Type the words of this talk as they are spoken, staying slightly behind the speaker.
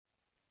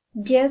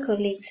Dear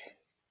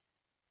colleagues,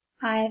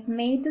 I have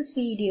made this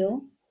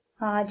video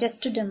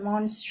just to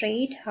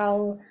demonstrate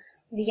how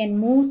we can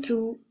move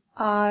through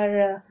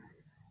our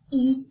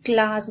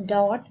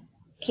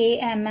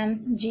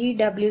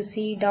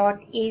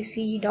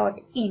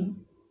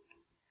eclass.kmmgwc.ac.in.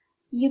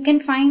 You can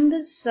find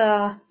this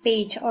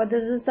page, or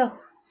this is the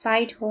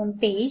site home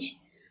page,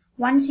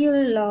 once you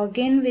log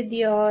in with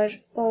your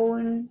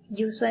own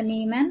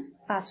username and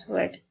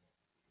password.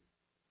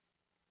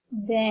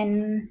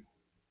 Then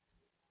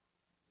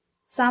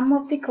some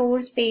of the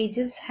course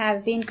pages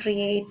have been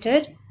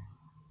created,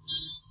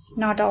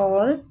 not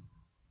all.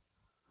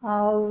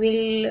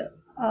 We'll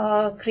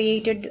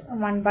created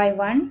one by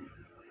one.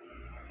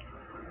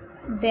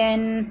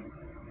 Then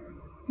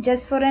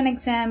just for an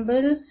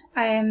example,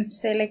 I am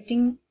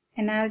selecting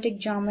analytic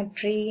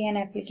geometry and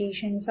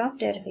applications of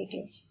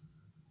derivatives.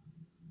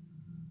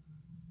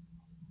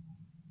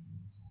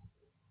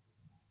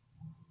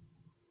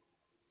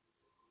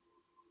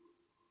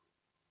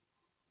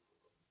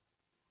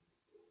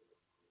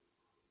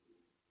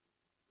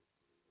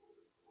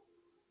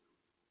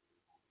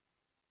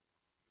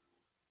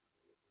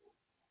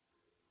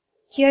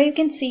 Here you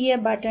can see a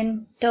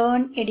button,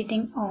 Turn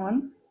Editing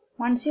On.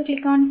 Once you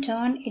click on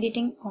Turn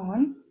Editing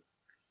On,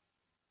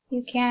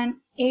 you can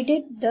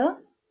edit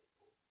the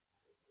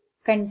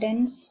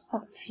contents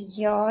of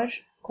your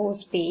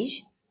course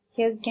page.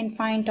 Here you can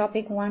find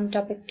topic 1,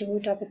 topic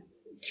 2, topic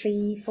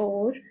 3,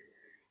 4.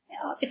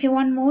 If you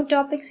want more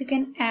topics, you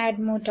can add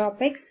more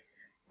topics,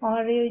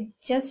 or you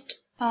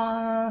just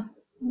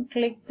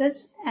click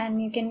this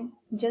and you can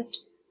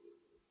just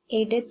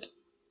edit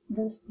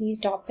these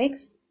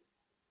topics.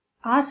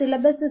 Our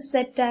syllabus is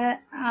set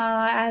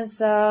as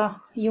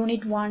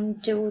Unit 1,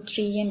 2,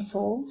 3 and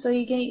 4. So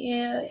you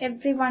can,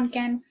 everyone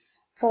can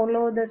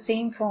follow the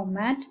same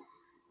format.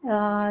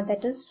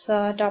 That is,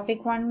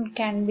 topic 1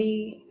 can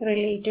be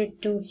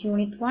related to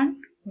Unit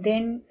 1,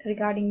 then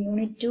regarding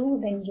Unit 2,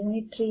 then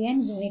Unit 3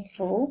 and Unit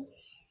 4.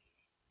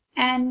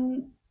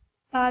 And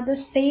the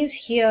space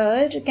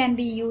here can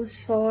be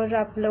used for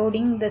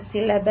uploading the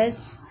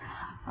syllabus,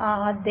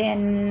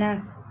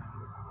 then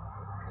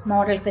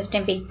model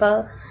question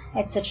paper,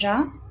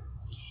 etc.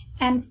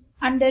 And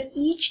under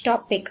each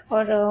topic,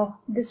 or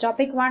this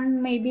topic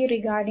 1 may be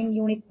regarding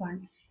Unit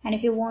 1, and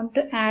if you want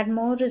to add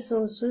more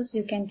resources,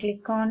 you can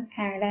click on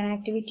Add an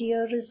Activity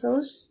or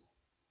Resource,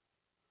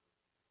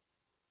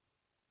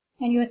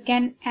 and you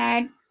can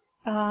add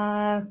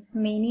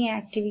many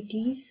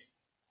activities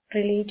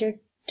related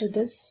to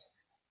this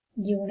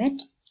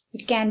unit.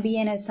 It can be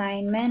an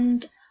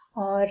assignment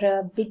or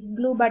a Big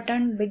Blue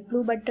Button. Big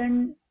Blue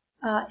Button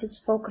is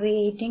for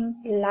creating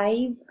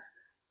live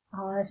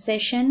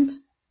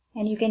sessions,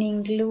 and you can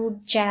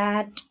include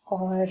chat,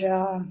 or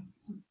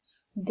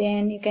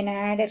then you can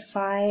add a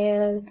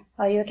file,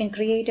 or you can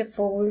create a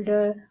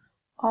folder,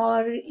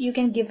 or you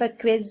can give a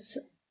quiz,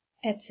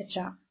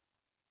 etc.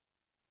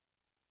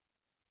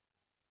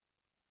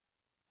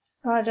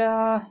 Or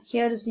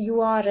here's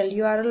URL.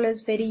 URL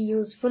is very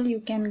useful. You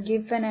can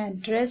give an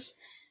address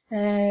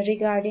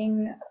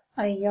regarding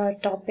your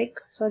topic,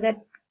 so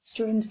that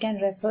students can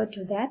refer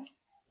to that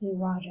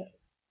URL.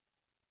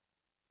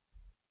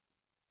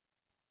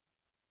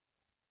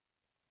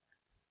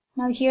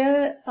 Now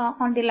here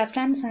on the left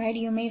hand side,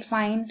 you may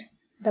find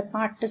the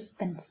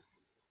participants.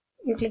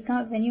 You click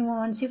on,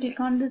 once you click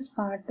on this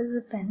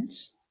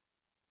participants,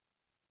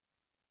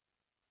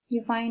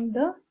 you find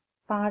the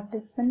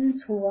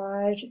participants who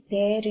are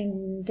there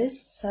in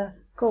this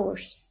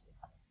course.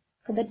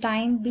 For the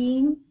time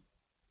being,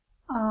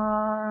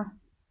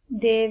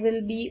 there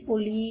will be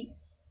only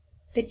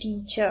the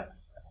teacher.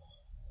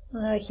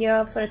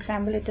 Here, for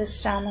example, it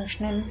is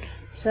Ramakrishnan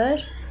sir,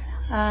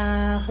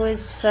 who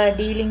is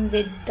dealing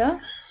with the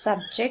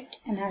subject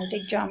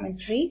analytic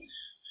geometry.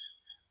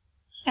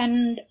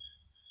 And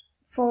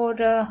for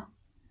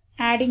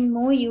adding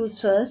more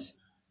users,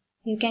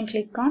 you can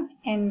click on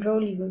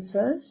Enroll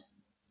Users,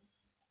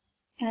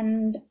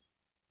 and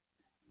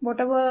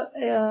whatever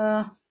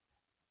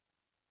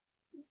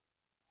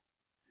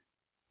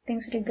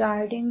things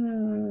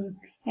regarding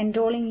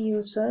enrolling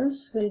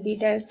users will be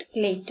dealt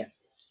later.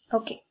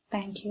 Okay,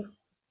 thank you.